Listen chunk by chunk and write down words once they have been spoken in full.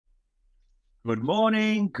Good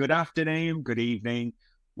morning, good afternoon, good evening,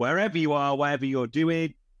 wherever you are, whatever you're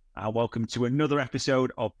doing, and welcome to another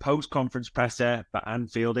episode of Post-Conference Presser for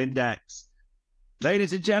Anfield Index.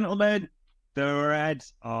 Ladies and gentlemen, the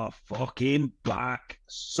Reds are fucking back.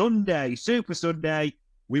 Sunday, Super Sunday,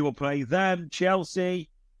 we will play them,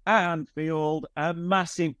 Chelsea, at Anfield, a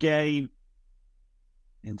massive game.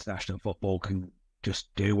 International football can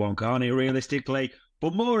just do one, can't it, realistically?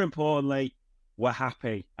 But more importantly, we're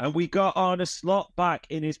happy. And we got Arne Slot back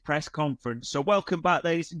in his press conference. So welcome back,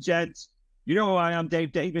 ladies and gents. You know who I am,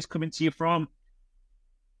 Dave Davis, coming to you from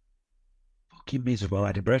fucking miserable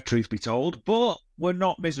Edinburgh, truth be told. But we're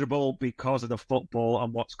not miserable because of the football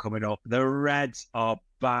and what's coming up. The Reds are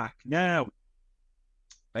back. Now,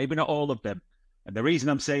 maybe not all of them. And the reason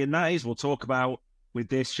I'm saying that is we'll talk about, with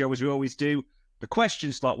this show as we always do, the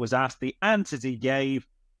question slot was asked, the answers he gave,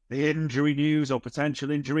 the injury news or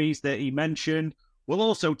potential injuries that he mentioned. We'll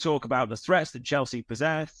also talk about the threats that Chelsea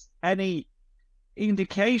possess, any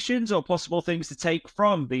indications or possible things to take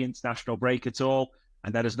from the international break at all.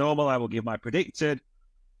 And then, as normal, I will give my predicted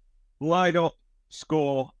line-up,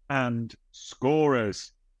 score, and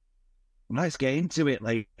scorers. Let's get into it,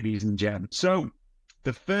 ladies and gents. So,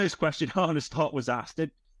 the first question Arne Slot was asked,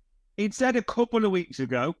 and he'd said a couple of weeks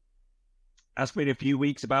ago, has been a few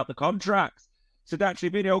weeks about the contracts. So naturally,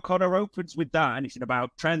 Video O'Connor opens with that, and it's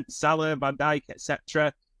about Trent, Salah, Van Dijk,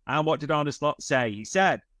 etc. And what did Arne Slot say? He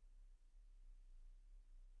said,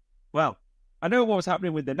 well, I know what was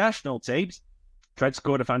happening with the national teams. Trent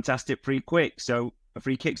scored a fantastic free kick. So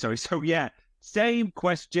yeah, same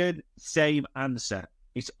question, same answer.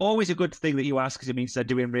 It's always a good thing that you ask because it means they're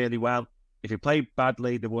doing really well. If you played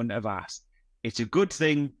badly, they wouldn't have asked. It's a good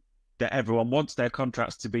thing that everyone wants their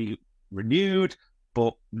contracts to be renewed,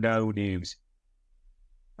 but no news.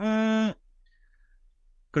 Could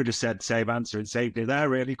have just said same answer and saved it there,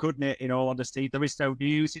 really, couldn't it? In all honesty, there is no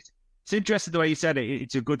news. It's interesting the way you said it.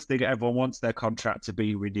 It's a good thing that everyone wants their contract to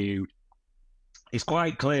be renewed. It's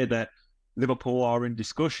quite clear that Liverpool are in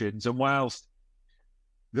discussions, and whilst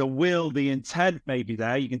the intent may be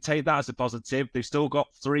there, you can take that as a positive. They've still got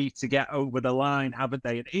 3 to get over the line, haven't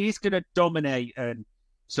they? And he's going to dominate and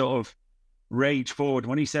sort of rage forward.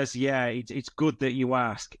 When he says, yeah, it's good that you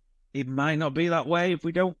ask, it might not be that way if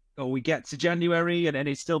we don't, or we get to January and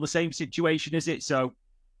it's still the same situation, is it? So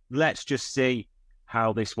let's just see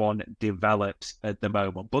how this one develops at the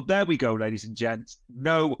moment. But there we go, ladies and gents.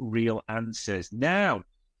 No real answers. Now,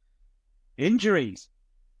 injuries.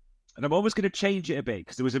 And I'm always going to change it a bit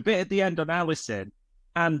because there was a bit at the end on Alisson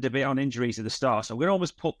and a bit on injuries at the start. So I'm going to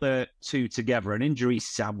almost put the two together, an injury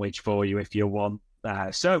sandwich for you if you want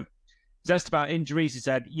that. So, he's asked about injuries. He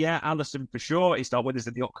said, yeah, Alisson for sure. He's not with us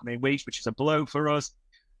in the upcoming weeks, which is a blow for us.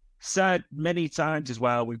 Said many times as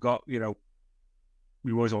well, we've got, we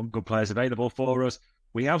always want good players available for us.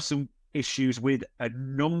 We have some issues with a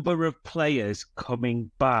number of players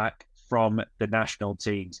coming back from the national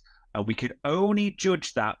teams. And we can only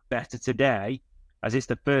judge that better today, as it's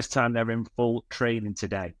the first time they're in full training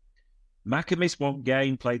today. Maka missed one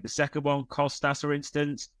game, played the second one. Kostas, for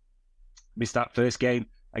instance, missed that first game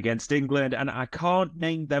against England, and I can't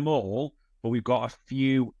name them all, but we've got a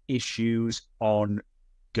few issues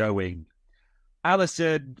ongoing.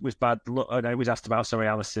 Alisson was bad luck. I was asked about,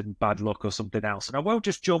 Alisson, bad luck or something else, and I won't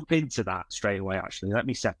just jump into that straight away, actually. Let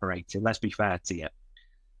me separate it. Let's be fair to you.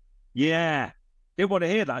 Yeah, didn't want to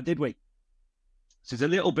hear that, did we? So there's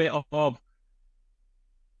a little bit of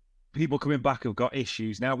people coming back who've got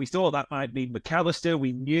issues. Now, we thought that might mean McAllister.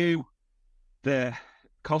 We knew the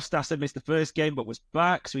Kostas had missed the first game but was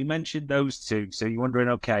back, so we mentioned those two. So you're wondering,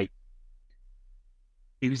 okay,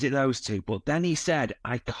 who's it those two? But then he said,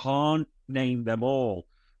 I can't name them all.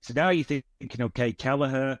 So now you're thinking, okay,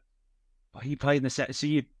 Kelleher, he played in the set. So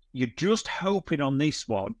you're just hoping on this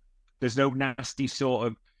one there's no nasty sort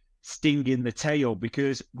of sting in the tail,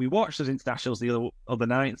 because we watched those internationals the other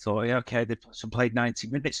night and thought, yeah, okay, some played 90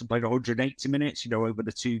 minutes, some played 180 minutes, over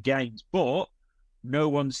the 2 games, but no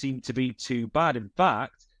one seemed to be too bad. In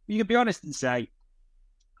fact, you can be honest and say,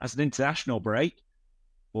 as an international break,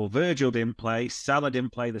 well, Virgil didn't play, Salah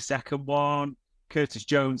didn't play the second one, Curtis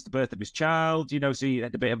Jones, the birth of his child, so he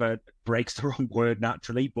had a bit of a, break's the wrong word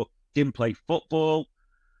naturally, but didn't play football.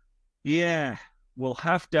 Yeah, we'll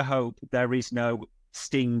have to hope there is no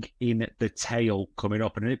sting in the tail coming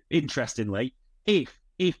up. And interestingly, if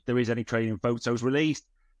there is any training photos released,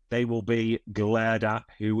 they will be glared at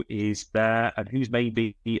who is there and who's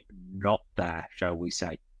maybe not there, shall we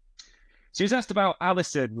say. So he was asked about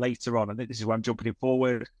Alisson later on. I think this is why I'm jumping in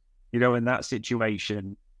forward, in that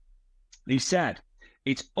situation. He said,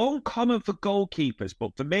 It's uncommon for goalkeepers,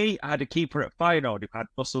 but for me, I had a keeper at Feyenoord who had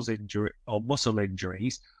muscle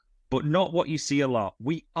injuries, but not what you see a lot.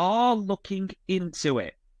 We are looking into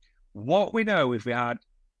it. What we know, if we had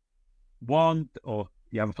one, or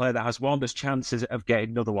you have a player that has one, there's chances of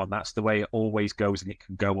getting another one. That's the way it always goes, and it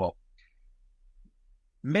can go up.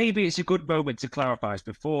 Maybe it's a good moment to clarify. As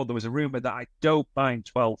before, there was a rumour that I don't mind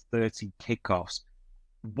 12:30 kickoffs.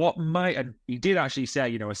 What might, and he did actually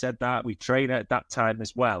say, I said that, we train at that time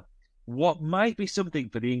as well. What might be something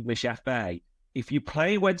for the English FA, if you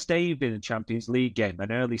play Wednesday evening in a Champions League game,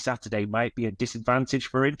 an early Saturday might be a disadvantage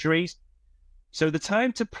for injuries. So the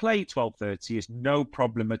time to play 12:30 is no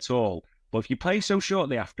problem at all. But if you play so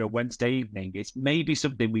shortly after a Wednesday evening, it's maybe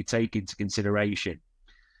something we take into consideration.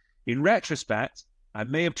 In retrospect, I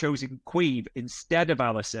may have chosen Queeve instead of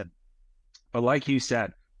Alisson. But like you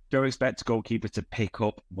said, don't expect a goalkeeper to pick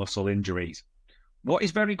up muscle injuries. What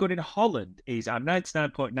is very good in Holland is I'm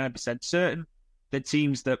 99.9% certain that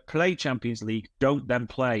teams that play Champions League don't then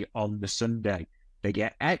play on the Sunday. They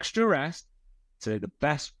get extra rest to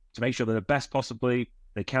make sure they're the best possibly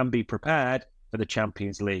they can be prepared for the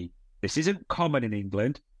Champions League. This isn't common in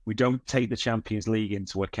England. We don't take the Champions League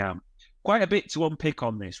into account. Quite a bit to unpick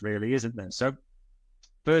on this, really, isn't there? So,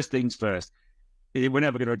 first things first, we're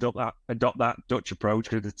never going to adopt that Dutch approach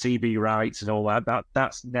because the TV rights and all that.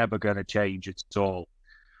 That's never going to change at all.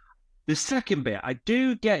 The second bit, I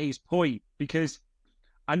do get his point because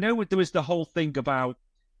I know there was the whole thing about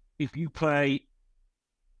if you play,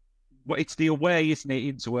 well, it's the away, isn't it,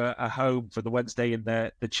 into a home for the Wednesday in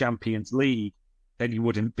the Champions League, then you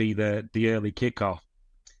wouldn't be the early kickoff.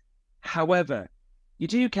 However, you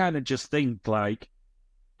do kind of just think like,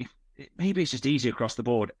 maybe it's just easy across the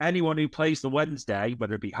board. Anyone who plays the Wednesday,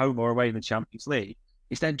 whether it be home or away in the Champions League,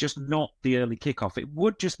 is then just not the early kickoff. It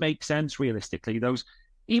would just make sense realistically.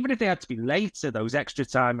 Even if they had to be later, those extra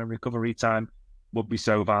time and recovery time would be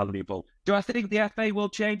so valuable. Do I think the FA will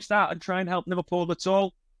change that and try and help Liverpool at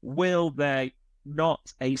all? Will they?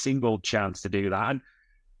 Not a single chance to do that. And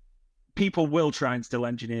people will try and still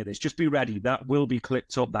engineer this. Just be ready. That will be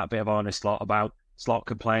clipped up, that bit of Arne slot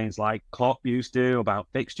complaints like Klopp used to about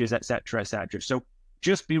fixtures, etc., etc. So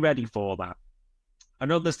just be ready for that.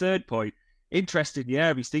 And on the third point, interesting,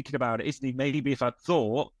 yeah, he's thinking about it, isn't he? Maybe if I'd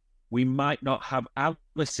thought we might not have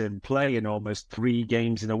Alisson playing almost 3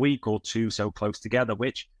 games in a week or 2 so close together,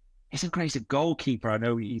 which isn't great as a goalkeeper. I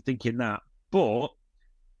know you're thinking that, but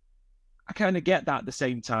I kind of get that at the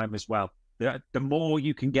same time as well. The more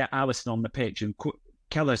you can get Alisson on the pitch, and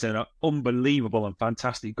Keller's an unbelievable and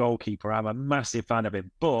fantastic goalkeeper. I'm a massive fan of him.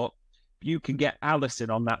 But if you can get Alisson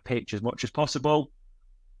on that pitch as much as possible,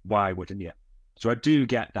 why wouldn't you? So I do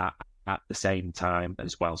get that at the same time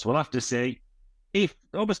as well. So we'll have to see if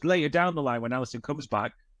almost later down the line when Alisson comes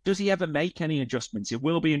back, does he ever make any adjustments? It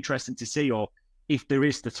will be interesting to see. Or if there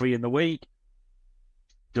is the 3 in the week,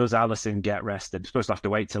 does Alisson get rested? Supposed to have to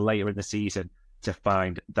wait till later in the season to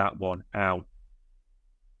find that one out.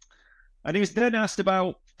 And he was then asked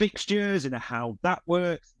about fixtures and how that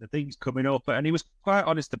works, the things coming up, and he was quite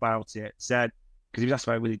honest about it. Said, because he was asked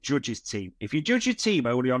about whether he judges team. If you judge your team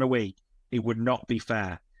only on a week, it would not be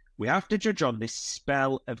fair. We have to judge on this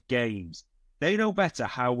spell of games. They know better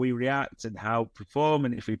how we react and how we perform,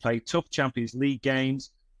 and if we play tough Champions League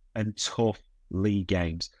games and tough league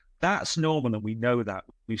games. That's normal, and we know that.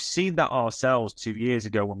 We've seen that ourselves 2 years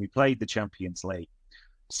ago when we played the Champions League.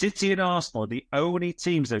 City and Arsenal are the only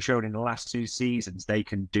teams that have shown in the last 2 seasons they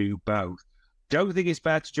can do both. Don't think it's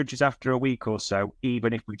fair to judge us after a week or so,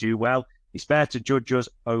 even if we do well. It's fair to judge us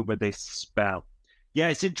over this spell. Yeah,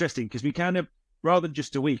 it's interesting because we kind of, rather than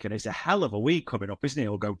just a week, and it's a hell of a week coming up, isn't it?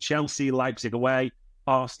 We'll go Chelsea, Leipzig away,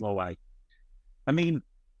 Arsenal away. I mean,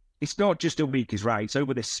 it's not just a week, is right. It's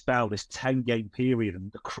over this spell, this 10-game period,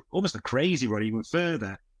 and almost a crazy run even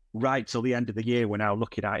further, right till the end of the year we're now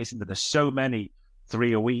looking at, isn't there? There's so many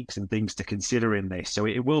 3 weeks and things to consider in this. So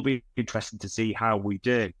it will be interesting to see how we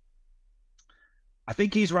do. I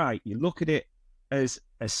think he's right. You look at it as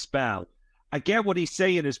a spell. I get what he's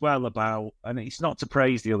saying as well about, and it's not to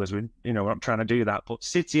praise the others, we're not trying to do that, but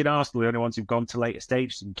City and Arsenal are the only ones who've gone to later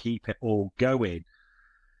stages and keep it all going.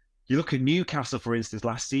 You look at Newcastle, for instance,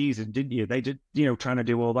 last season, didn't you? They did, trying to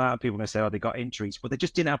do all that. People may say, they got injuries, but they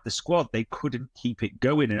just didn't have the squad. They couldn't keep it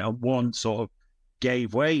going, and one sort of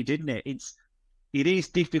gave way, didn't it? It is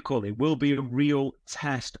difficult. It will be a real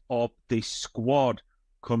test of this squad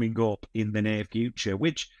coming up in the near future,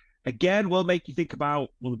 which, again, will make you think about,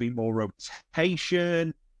 will there be more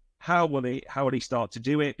rotation? How will he start to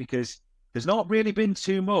do it? Because there's not really been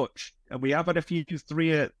too much, and we have had a few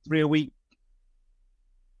three a week,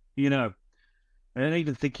 And then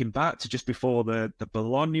even thinking back to just before the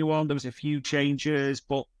Bologna one, there was a few changes,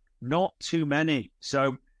 but not too many.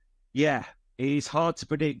 So, yeah, it is hard to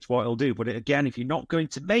predict what he'll do. But again, if you're not going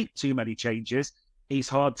to make too many changes, it's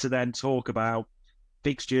hard to then talk about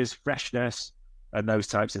fixtures, freshness, and those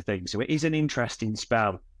types of things. So it is an interesting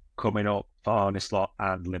spell coming up for Arne Slot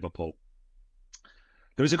and Liverpool.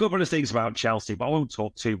 There was a couple of things about Chelsea, but I won't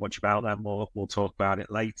talk too much about them. We'll talk about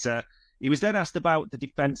it later. He was then asked about the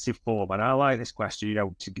defensive form, and I like this question,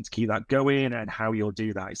 to keep that going and how you'll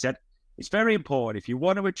do that. He said, it's very important. If you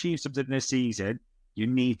want to achieve something in a season, you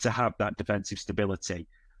need to have that defensive stability.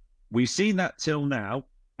 We've seen that till now,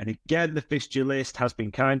 and again, the fixture list has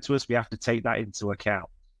been kind to us. We have to take that into account.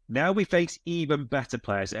 Now we face even better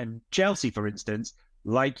players, and Chelsea, for instance,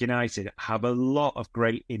 like United, have a lot of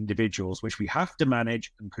great individuals, which we have to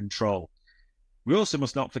manage and control. We also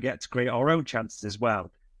must not forget to create our own chances as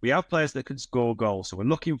well. We have players that can score goals, so we're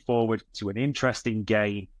looking forward to an interesting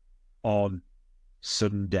game on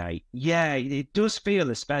Sunday. Yeah, it does feel,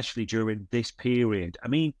 especially during this period. I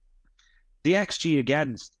mean, the XG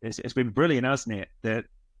against has been brilliant, hasn't it? That,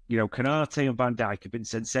 Konate and Van Dijk have been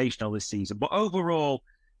sensational this season. But overall,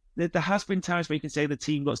 there has been times where you can say the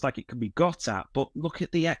team looks like it can be got at. But look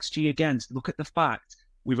at the XG against. Look at the fact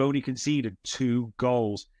we've only conceded 2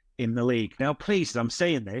 goals in the league. Now, please, as I'm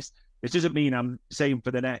saying this doesn't mean I'm saying for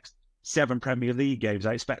the next 7 Premier League games,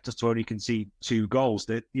 I expect us to only concede 2 goals.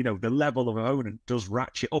 That, the level of opponent does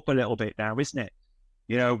ratchet up a little bit now, isn't it?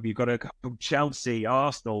 You've got Chelsea,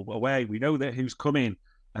 Arsenal away. We know that who's coming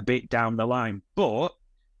a bit down the line. But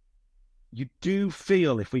you do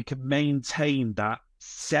feel if we can maintain that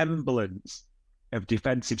semblance of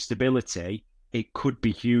defensive stability, it could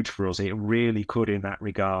be huge for us. It really could in that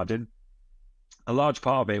regard. And a large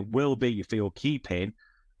part of it will be, you feel, keeping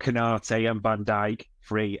Konate and Van Dijk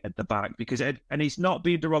free at the back, because and it's not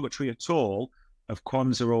being derogatory at all of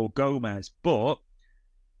Kwanzaa or Gomez, but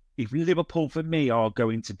if Liverpool, for me, are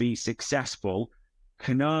going to be successful,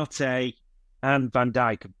 Konate and Van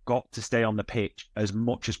Dijk have got to stay on the pitch as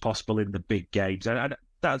much as possible in the big games. And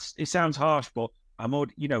it sounds harsh, but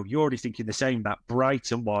you're already thinking the same. That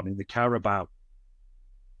Brighton one in the Carabao,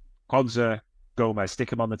 Kwanzaa, Gomez, stick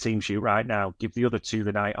them on the team sheet right now. Give the other 2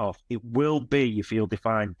 the night off. It will be, you feel,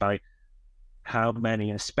 defined by how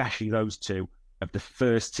many, especially those 2, of the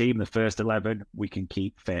first team, the first 11, we can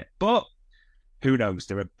keep fit. But who knows?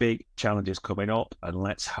 There are big challenges coming up, and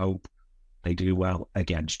let's hope they do well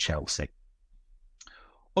against Chelsea.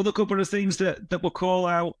 Other couple of things that we'll call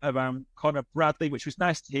out around Conor Bradley, which was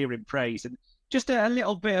nice to hear him praise, and just a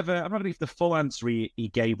little bit of I'm not going to give the full answer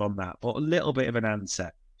he gave on that, but a little bit of an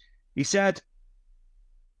answer. He said,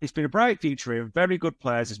 it's been a bright future here, and very good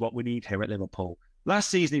players is what we need here at Liverpool. Last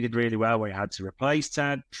season he did really well where he had to replace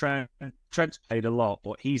Trent. Trent's played a lot,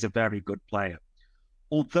 but he's a very good player.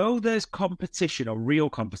 Although there's competition, or real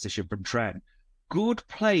competition from Trent, good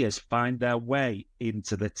players find their way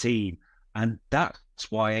into the team, and that's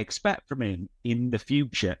what I expect from him in the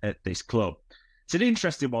future at this club. It's an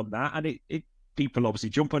interesting one, that, and it people obviously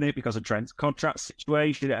jump on it because of Trent's contract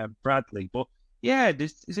situation and Bradley, but yeah,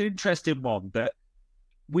 it's an interesting one that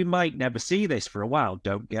we might never see this for a while,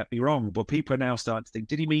 don't get me wrong, but people are now starting to think,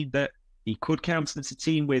 did he mean that he could countenance a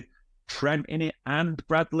team with Trent in it and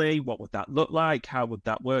Bradley? What would that look like? How would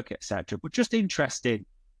that work, etc.? But just interesting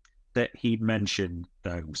that he mentioned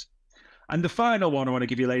those. And the final one I want to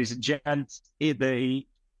give you, ladies and gents, he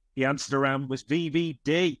answered around was VVD.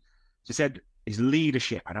 He said his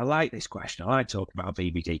leadership, and I like this question. I like talking about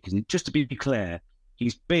VVD because, just to be clear,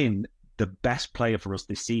 he's been the best player for us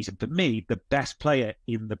this season. For me, the best player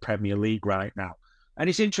in the Premier League right now. And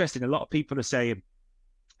it's interesting, a lot of people are saying,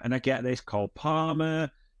 and I get this, Cole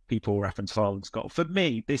Palmer, people reference Holland Scott. For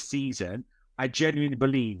me, this season, I genuinely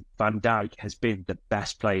believe Van Dijk has been the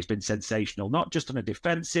best player. He's been sensational, not just on a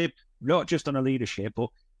defensive, not just on a leadership, but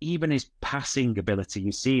even his passing ability.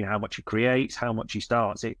 You've seen how much he creates, how much he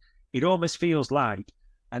starts. It almost feels like,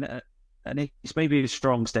 and it's maybe a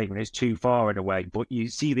strong statement, it's too far in a way, but you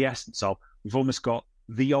see the essence of, we've almost got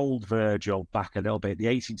the old Virgil back a little bit, the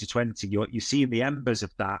 18 to 20. You're seeing the embers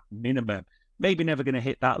of that minimum. Maybe never going to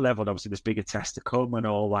hit that level. Obviously, there's bigger tests to come and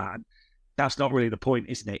all that. And that's not really the point,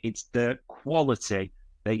 isn't it? It's the quality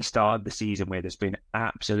they started the season with has been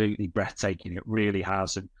absolutely breathtaking. It really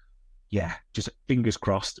has. And yeah, just fingers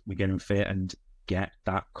crossed we get him fit and get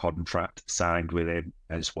that contract signed with him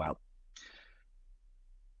as well.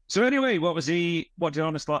 So anyway, what did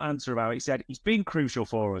Arne Slot answer about? He said, he's been crucial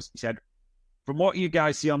for us. He said, from what you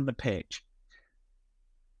guys see on the pitch,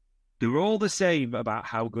 they're all the same about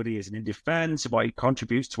how good he is in defence and what he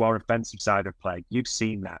contributes to our offensive side of play. You've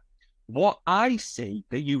seen that. What I see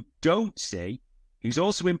that you don't see He's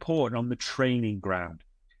also important on the training ground.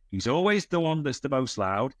 He's always the one that's the most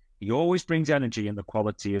loud. He always brings energy and the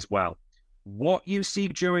quality as well. What you see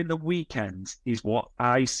during the weekends is what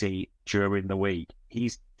I see during the week.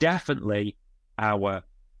 He's definitely our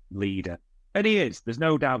leader. And he is. There's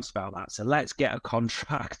no doubts about that. So let's get a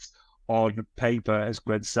contract on paper as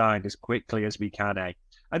good signed as quickly as we can, eh?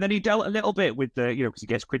 And then he dealt a little bit with the, because he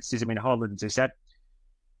gets criticism in Holland. He said,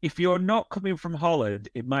 if you're not coming from Holland,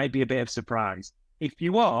 it might be a bit of surprise. If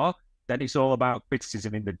you are, then it's all about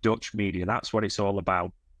criticism in the Dutch media. That's what it's all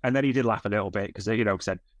about. And then he did laugh a little bit because,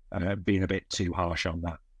 said, being a bit too harsh on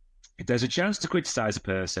that. If there's a chance to criticize a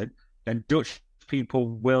person, then Dutch people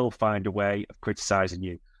will find a way of criticizing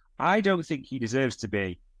you. I don't think he deserves to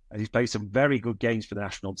be, as he's played some very good games for the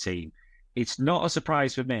national team. It's not a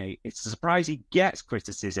surprise for me. It's a surprise he gets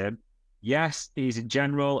criticism. Yes, he's in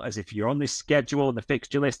general, as if you're on this schedule and the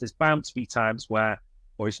fixture list, there's bound to be times where,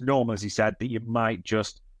 or it's normal, as he said, that you might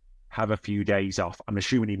just have a few days off. I'm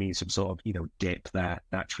assuming he means some sort of, dip there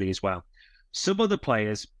naturally as well. Some other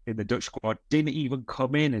players in the Dutch squad didn't even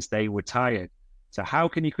come in as they were tired. So how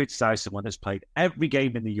can you criticise someone that's played every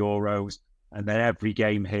game in the Euros and then every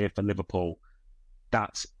game here for Liverpool?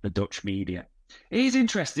 That's the Dutch media. It is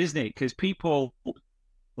interesting, isn't it? Because people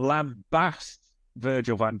lambast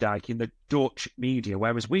Virgil van Dijk in the Dutch media,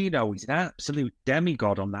 whereas we know he's an absolute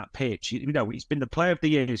demigod on that pitch. He's been the player of the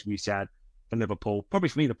year, as we said, for Liverpool. Probably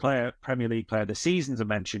for me, the Premier League player of the seasons are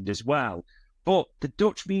mentioned as well. But the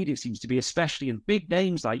Dutch media seems to be, especially in big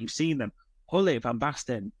names like you've seen them, Gullit, Van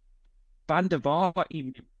Basten, Van der Vaart,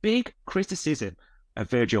 even big criticism of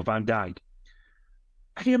Virgil van Dijk.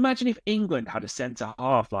 Can you imagine if England had a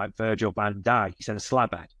centre-half like Virgil van Dijk, instead of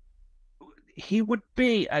Slabhead? He would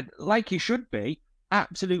be, like he should be,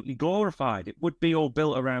 absolutely glorified. It would be all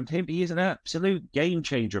built around him. He is an absolute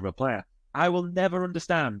game-changer of a player. I will never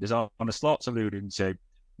understand, as Arne Slot's alluding to,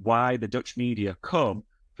 why the Dutch media come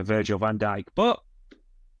for Virgil van Dijk, but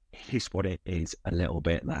it's what it is a little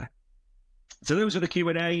bit there. So those are the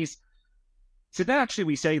Q&As. So naturally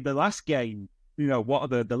we say the last game,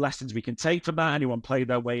 what are the lessons we can take from that? Anyone play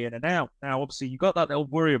their way in and out? Now, obviously, you got that little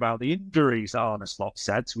worry about the injuries, Arne Slot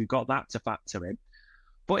said, so we've got that to factor in.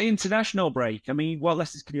 But international break, what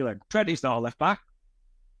lessons can you learn? Trent is not a left back.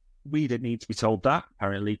 We didn't need to be told that.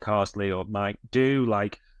 Apparently, Carsley or Mike do. I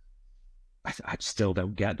still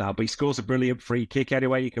don't get that, but he scores a brilliant free kick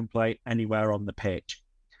anyway. You can play anywhere on the pitch.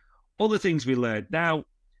 Other things we learned. Now,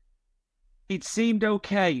 it seemed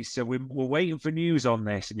okay, so we're waiting for news on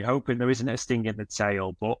this, and you're hoping there isn't a sting in the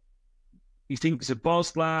tail. But you think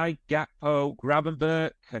Szoboszlai, Gakpo,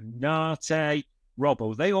 Gravenberch, Konate,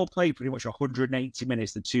 Robbo, they all played pretty much 180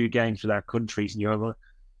 minutes, the two games for their countries, and you're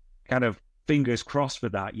kind of fingers crossed for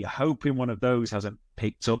that. You're hoping one of those hasn't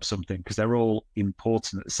picked up something because they're all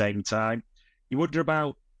important at the same time. You wonder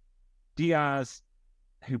about Diaz,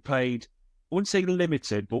 who played, I wouldn't say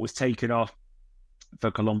limited, but was taken off for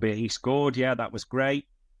Colombia. He scored. Yeah, that was great.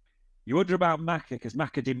 You wonder about Maka, because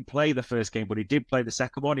Maka didn't play the first game, but he did play the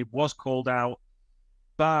second one. He was called out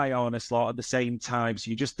by Arne Slot at the same time. So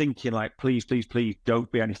you're just thinking, please, please, please don't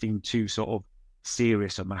be anything too sort of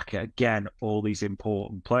serious on Maka. Again, all these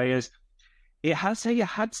important players. It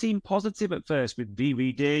had seemed positive at first with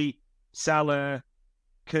VVD, Salah,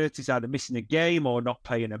 Curtis either missing a game or not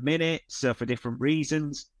playing a minute, so for different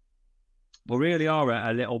reasons. But really are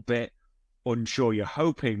a little bit unsure. You're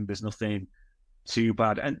hoping there's nothing too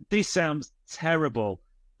bad. And this sounds terrible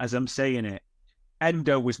as I'm saying it.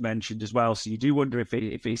 Endo was mentioned as well, so you do wonder if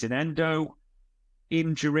it's an Endo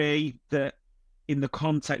injury that, in the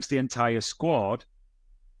context of the entire squad,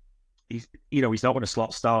 he's not one of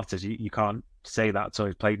Slot starters. You can't say that. So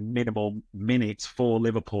he's played minimal minutes for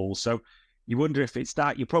Liverpool. So you wonder if it's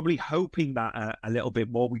that. You're probably hoping that a little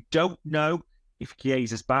bit more. We don't know if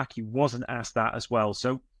Chiesa's back. He wasn't asked that as well.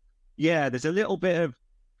 So yeah, there's a little bit of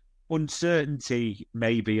uncertainty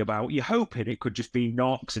maybe about, you're hoping it could just be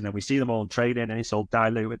knocks and then we see them all in training and it's all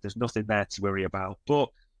diluted. There's nothing there to worry about. But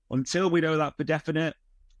until we know that for definite,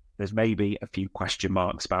 there's maybe a few question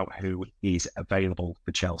marks about who is available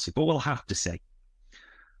for Chelsea. But we'll have to see.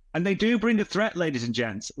 And they do bring a threat, ladies and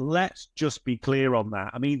gents. Let's just be clear on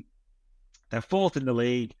that. They're fourth in the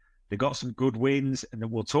league. They got some good wins, and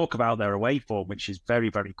then we'll talk about their away form, which is very,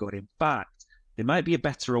 very good. In fact, they might be a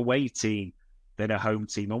better away team than a home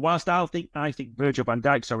team. And whilst I think Virgil van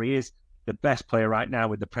Dijk, is the best player right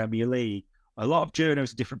now in the Premier League, a lot of journos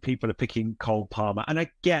and different people are picking Cole Palmer. And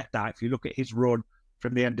I get that. If you look at his run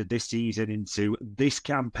from the end of this season into this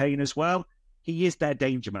campaign as well, he is their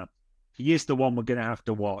danger man. He is the one we're going to have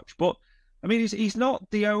to watch. But, he's not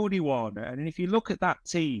the only one. And if you look at that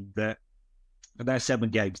team, that for their 7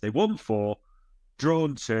 games, they won 4,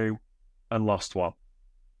 drawn 2, and lost 1.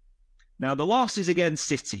 Now, the loss is against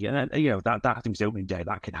City, and that I think is the opening day.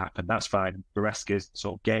 That can happen. That's fine. Beresca's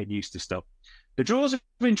sort of getting used to stuff. The draws have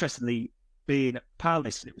interestingly been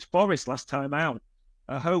Palace. It was Forest last time out.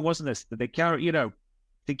 Home, wasn't this? That they carry,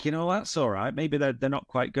 thinking, oh, that's all right. Maybe they're not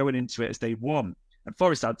quite going into it as they want. And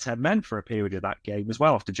Forest had 10 men for a period of that game as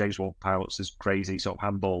well after James Ward-Prowse's crazy sort of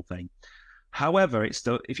handball thing. However, it's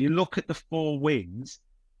still, if you look at the 4 wins,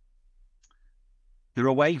 they're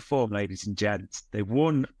away form, ladies and gents. They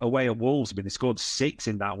won away at Wolves. I mean, they scored 6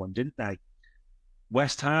 in that one, didn't they?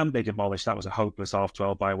 West Ham, they demolished. That was a hopeless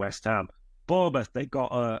half-12 by West Ham. Bournemouth, they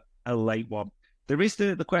got a late one. There is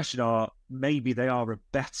the question, maybe they are a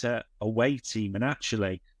better away team, and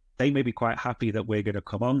actually, they may be quite happy that we're going to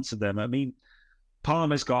come on to them. I mean,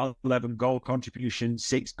 Palmer's got 11 goal contributions,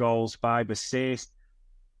 6 goals, 5 assists.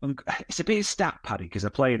 And it's a bit of stat padding because they're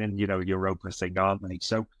playing in, Europa thing, aren't they?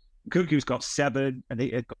 So Cuckoo's got 7, and he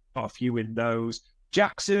got a few in those.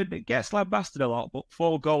 Jackson, it gets lambasted a lot, but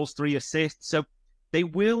 4 goals, 3 assists. So they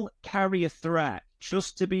will carry a threat.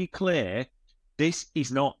 Just to be clear, this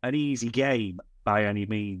is not an easy game by any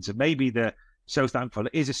means. And maybe so thankful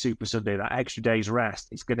it is a Super Sunday, that extra day's rest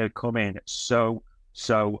is going to come in so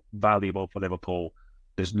valuable for Liverpool.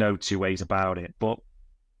 There's no two ways about it. But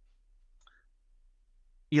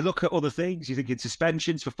you look at other things, you're thinking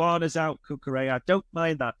suspensions for Farner's out, Cucurella. I don't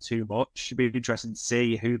mind that too much. Should be interesting to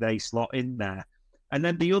see who they slot in there. And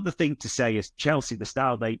then the other thing to say is Chelsea, the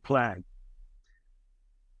style they play.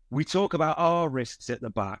 We talk about our risks at the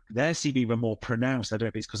back. Their seem even more pronounced. I don't know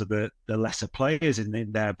if it's because of the lesser players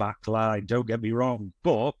in their back line. Don't get me wrong.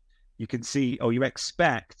 But you can see, or you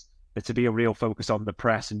expect there to be a real focus on the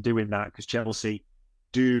press and doing that because Chelsea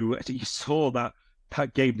do. You saw that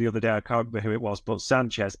game the other day. I can't remember who it was, but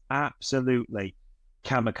Sanchez absolutely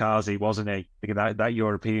kamikaze, wasn't he? Thinking that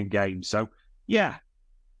European game. So, yeah,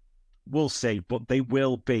 we'll see. But they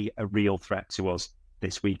will be a real threat to us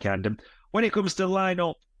this weekend. And when it comes to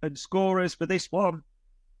lineup and scorers for this one,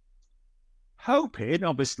 hoping,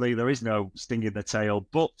 obviously, there is no sting in the tail.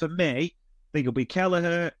 But for me, I think it'll be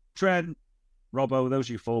Kelleher, Trent, Robbo, those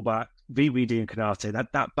are your fullback, VVD and Konate.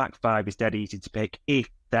 That back 5 is dead easy to pick if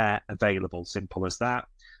they're available. Simple as that.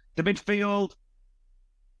 The midfield,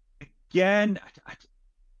 again,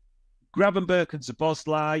 Gravenberch and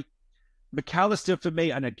Szoboszlai. McAllister for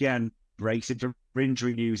me, and again, bracing for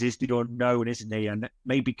injury news, is the unknown, isn't he? And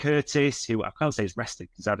maybe Curtis, who I can't say is rested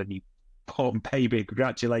because had a new important baby.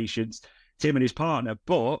 Congratulations to him and his partner.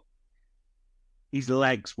 But his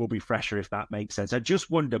legs will be fresher, if that makes sense. I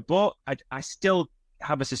just wonder, but I still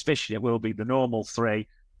have a suspicion it will be the normal 3,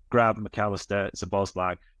 Grab, McAllister,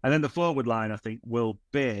 Szoboszlai. And then the forward line, I think, will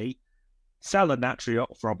be Salah naturally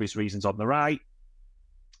for obvious reasons on the right.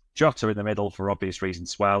 Jota in the middle for obvious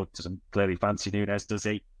reasons as well. Doesn't clearly fancy Núñez, does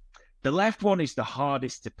he? The left one is the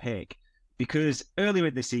hardest to pick because earlier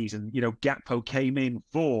in the season, Gakpo came in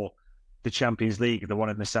for the Champions League, the one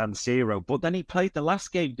in the San Siro, but then he played the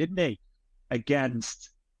last game, didn't he? Against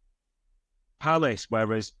Palace,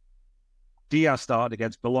 whereas Diaz started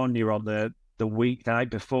against Bologna on the weeknight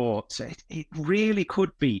before. So it really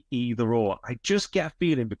could be either or. I just get a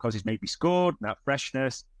feeling because he's maybe scored, that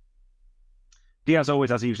freshness. Diaz always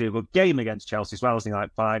has usually a good game against Chelsea as well, as in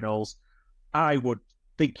like finals. I would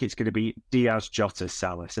think it's going to be Diaz, Jota,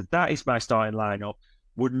 Salah. So that is my starting lineup.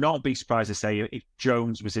 Would not be surprised to say if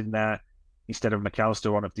Jones was in there instead of McAllister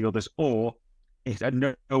or one of the others, or if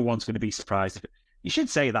no one's going to be surprised. You should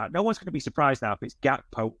say that. No one's going to be surprised now if it's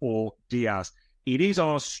Gakpo or Diaz. It is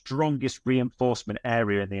our strongest reinforcement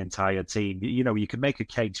area in the entire team. You can make a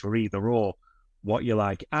case for either or, what you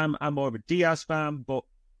like. I'm more of a Diaz fan, but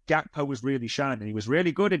Gakpo was really shining. He was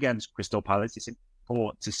really good against Crystal Palace. It's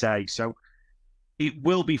important to say. So it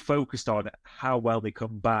will be focused on how well they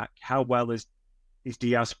come back. How well is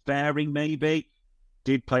Diaz faring, maybe?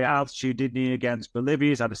 Did play at altitude, didn't he, against Bolivia?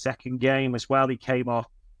 He's had a second game as well. He came off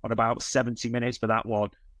on about 70 minutes for that one.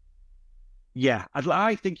 Yeah,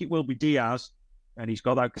 I think it will be Diaz, and he's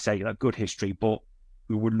got, like I say, that good history, but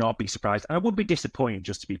we would not be surprised. And I wouldn't be disappointed,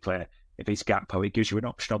 just to be clear, if it's Gakpo. It gives you an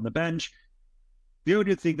option on the bench. The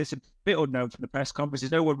only thing that's a bit unknown from the press conference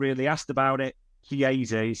is no one really asked about it.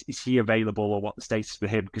 Chiesa, is he available, or what the status for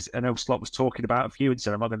him? Because I know Slot was talking about a few and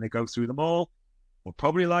said, I'm not going to go through them all. We're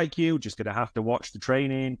probably like you, just going to have to watch the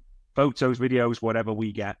training, photos, videos, whatever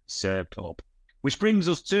we get served up. Which brings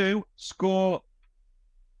us to score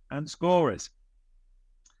and scorers.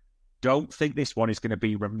 Don't think this one is going to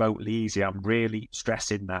be remotely easy. I'm really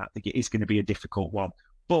stressing that. I think it is going to be a difficult one.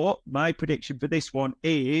 But my prediction for this one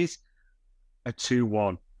is a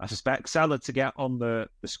 2-1. I suspect Salah to get on the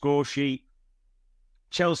score sheet.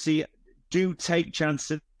 Chelsea do take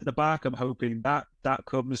chances at the back. I'm hoping that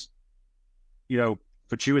comes,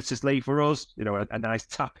 fortuitously for us. A nice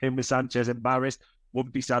tap in with Sanchez and Barris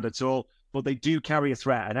wouldn't be sad at all. But they do carry a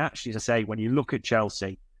threat. And actually, as I say, when you look at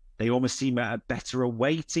Chelsea, they almost seem a better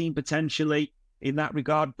away team potentially in that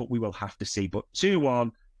regard, but we will have to see. But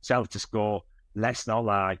 2-1, Chelsea to score, let's not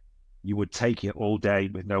lie, you would take it all day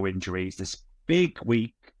with no injuries. This big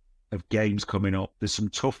week of games coming up. There's some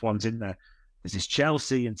tough ones in there. There's this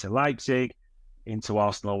Chelsea into Leipzig, into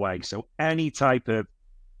Arsenal away. So any type of,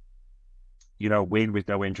 win with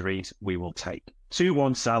no injuries, we will take.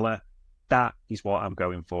 2-1 Salah. That is what I'm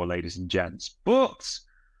going for, ladies and gents. But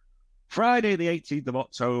Friday, the 18th of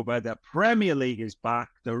October, the Premier League is back.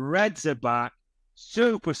 The Reds are back.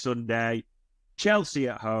 Super Sunday. Chelsea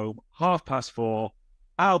at home, 4:30.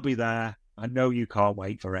 I'll be there. I know you can't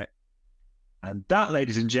wait for it. And that,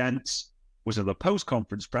 ladies and gents, was the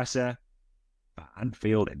post-conference presser for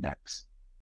Anfield Index.